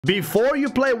Before you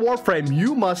play Warframe,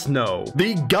 you must know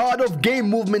the god of game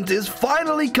movement is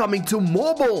finally coming to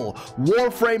mobile.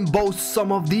 Warframe boasts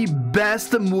some of the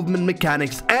best movement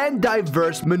mechanics and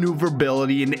diverse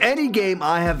maneuverability in any game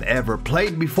I have ever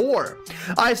played before.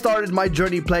 I started my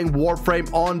journey playing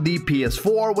Warframe on the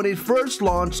PS4 when it first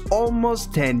launched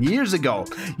almost 10 years ago.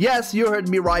 Yes, you heard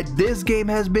me right, this game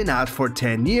has been out for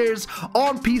 10 years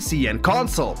on PC and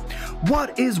console.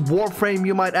 What is Warframe,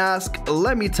 you might ask?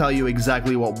 Let me tell you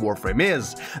exactly what Warframe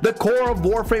is. The core of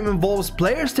Warframe involves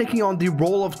players taking on the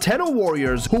role of Tenno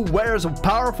warriors who wears a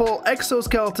powerful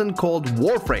exoskeleton called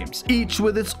Warframes, each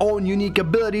with its own unique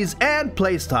abilities and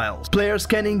playstyles. Players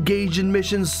can engage in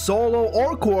missions solo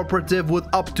or cooperative with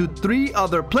up to 3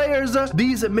 other players.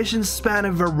 These missions span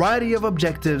a variety of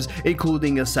objectives,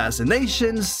 including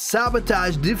assassination,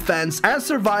 sabotage, defense, and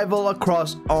survival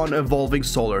across evolving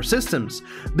solar systems.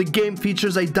 The game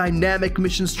features a dynamic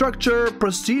mission structure,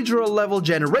 procedural level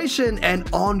generation, and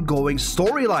ongoing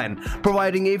storyline,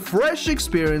 providing a fresh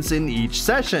experience in each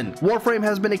session. Warframe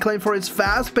has been acclaimed for its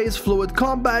fast-paced fluid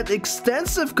combat,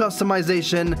 extensive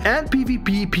customization, and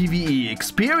PvP/PvE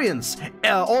experience.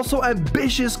 Also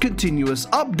ambitious continuous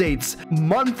updates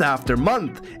month after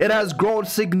month. It has grown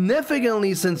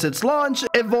significantly since its launch,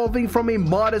 evolving from a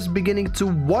modest beginning to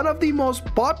one of the most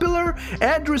popular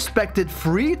and respected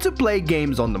free-to-play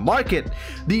games on the market.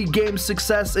 The game's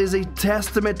success is a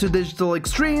testament to Digital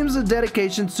Extreme's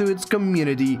dedication to its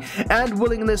community and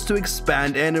willingness to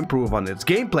expand and improve on its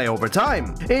gameplay over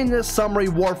time. In summary,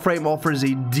 Warframe offers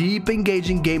a deep,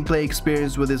 engaging gameplay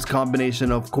experience with its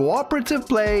combination of cooperative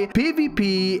play,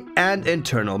 PvP, and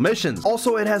internal missions.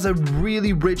 Also, it has a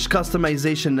really rich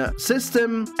customization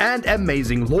system and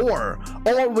amazing lore,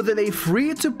 all within a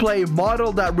free-to-play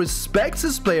model that respects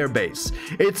its player base.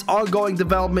 Its ongoing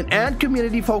development and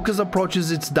community-focused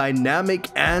approaches its dynamic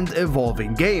and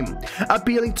evolving game,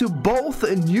 appealing to both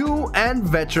new and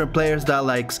veteran players that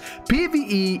likes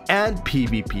PvE and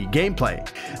PvP gameplay.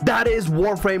 That is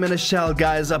Warframe in a shell,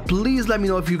 guys. Please let me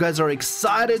know if you guys are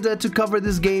excited to cover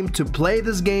this game, to play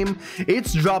this game.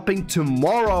 It's dropping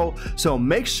tomorrow, so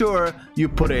make sure you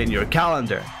put it in your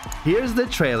calendar. Here's the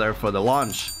trailer for the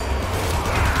launch.